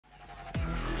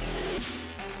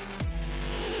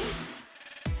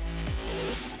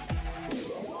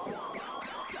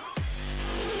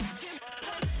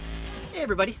Hey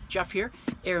everybody, Jeff here,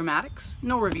 Aromatics.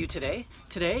 No review today.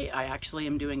 Today I actually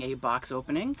am doing a box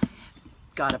opening.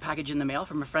 Got a package in the mail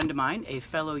from a friend of mine, a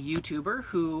fellow YouTuber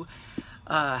who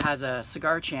has a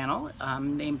cigar channel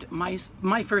named My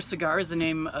First Cigar is the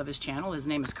name of his channel. His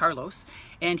name is Carlos,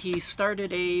 and he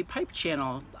started a pipe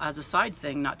channel as a side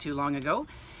thing not too long ago.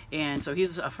 And so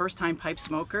he's a first-time pipe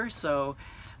smoker, so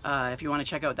if you want to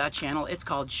check out that channel, it's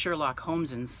called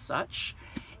SherlockHolmes and such,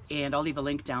 and I'll leave a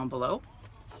link down below.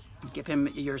 Give him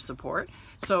your support.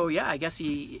 So yeah, I guess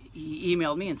he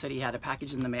emailed me and said he had a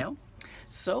package in the mail.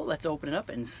 So let's open it up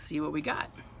and see what we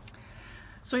got.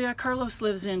 So yeah, Carlos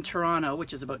lives in Toronto,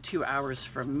 which is about 2 hours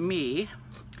from me,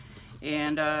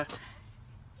 and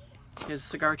his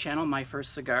cigar channel, My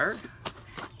First Cigar,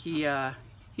 he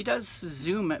does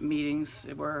Zoom meetings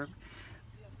where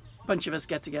a bunch of us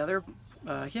get together.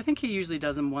 I think he usually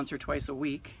does them once or twice a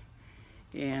week,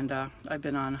 and I've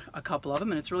been on a couple of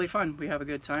them, and it's really fun. We have a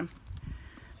good time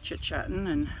chit-chatting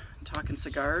and talking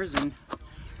cigars and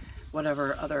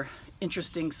whatever other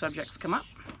interesting subjects come up.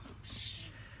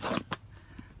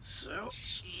 So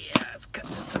yeah, let's cut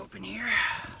this open here.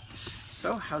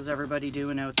 So how's everybody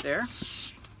doing out there?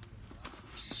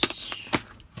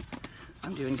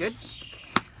 I'm doing good.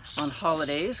 On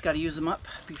holidays, got to use them up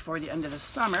before the end of the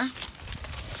summer.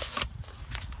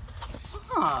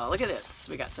 Oh, look at this.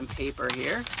 We got some paper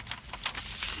here.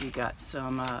 We got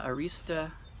some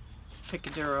Arista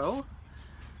Picadero.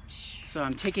 So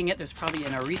I'm taking it, there's probably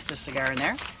an Arista cigar in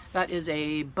there. That is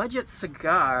a budget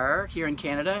cigar here in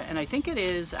Canada, and I think it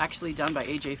is actually done by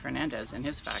AJ Fernandez in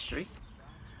his factory.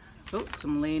 Oh,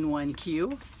 some Lane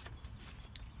 1Q.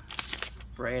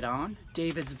 Right on.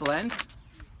 David's Blend.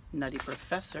 Nutty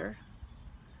Professor.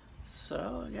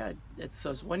 So yeah, it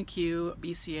says 1Q,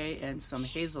 BCA, and some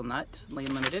hazelnut,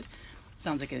 Lane Limited.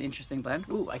 Sounds like an interesting blend.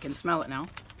 Ooh, I can smell it now.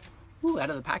 Ooh, out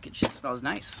of the package, it smells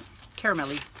nice.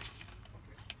 Caramelly.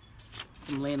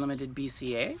 Some Lane Limited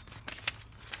BCA.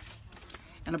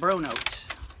 And a bro note.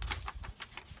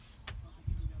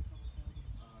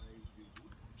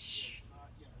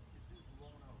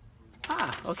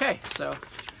 Ah, okay, so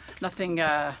nothing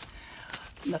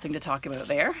to talk about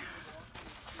there.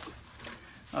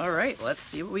 All right, let's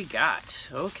see what we got.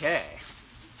 Okay.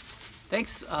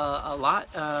 Thanks a lot,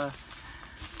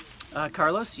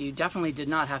 Carlos. You definitely did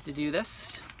not have to do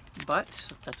this, but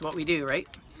that's what we do, right?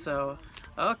 So,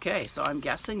 okay, so I'm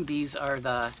guessing these are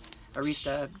the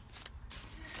Arista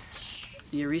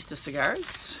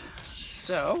cigars.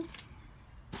 So,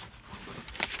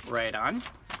 right on.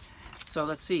 So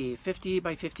let's see, 50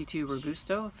 by 52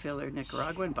 Robusto, filler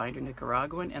Nicaraguan, binder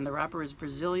Nicaraguan, and the wrapper is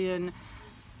Brazilian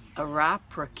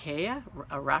Araprica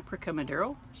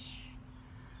Maduro.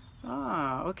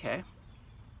 Ah, okay.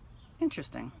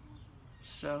 Interesting.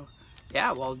 So,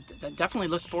 yeah, well, definitely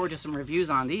look forward to some reviews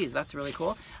on these. That's really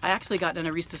cool. I actually got an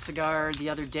Arista cigar the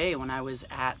other day when I was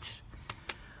at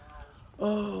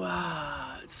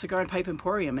Cigar and Pipe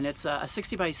Emporium, and it's a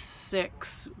 60 by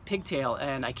 6 pigtail,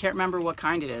 and I can't remember what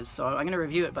kind it is, so I'm going to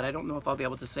review it, but I don't know if I'll be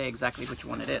able to say exactly which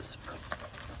one it is.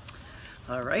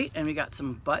 All right, and we got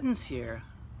some buttons here.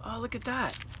 Oh, look at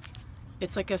that.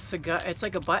 It's like a cigar, it's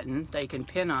like a button that you can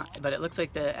pin on, but it looks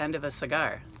like the end of a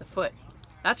cigar, the foot.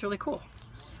 That's really cool.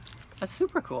 That's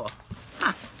super cool.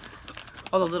 Huh.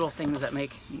 All the little things that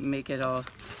make it all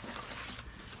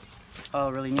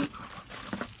really neat.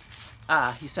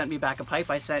 He sent me back a pipe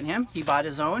I sent him. He bought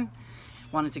his own,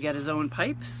 wanted to get his own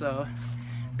pipe, so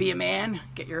be a man,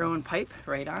 get your own pipe.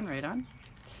 Right on, right on.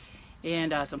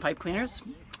 And some pipe cleaners.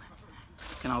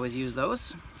 Can always use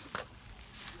those.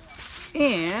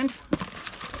 And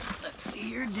let's see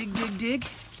here, dig, dig, dig.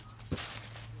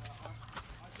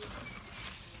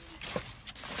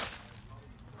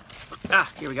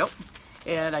 Here we go.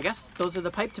 And I guess those are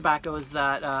the pipe tobaccos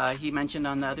that he mentioned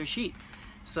on the other sheet.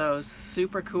 So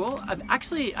super cool.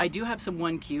 I do have some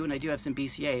 1Q and I do have some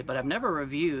BCA, but I've never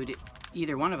reviewed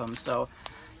either one of them. So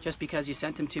just because you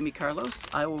sent them to me, Carlos,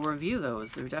 I will review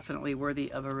those. They're definitely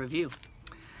worthy of a review.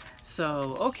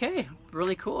 So, okay,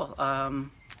 really cool.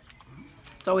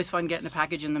 It's always fun getting a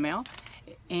package in the mail.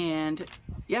 And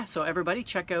yeah, so everybody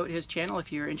check out his channel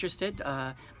if you're interested.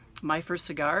 My First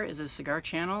Cigar is his cigar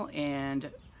channel, and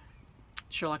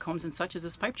SherlockHolmes and such is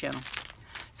his pipe channel.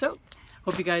 So,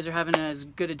 hope you guys are having as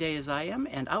good a day as I am,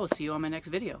 and I will see you on my next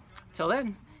video. Till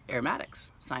then,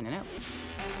 Aromatics, signing out.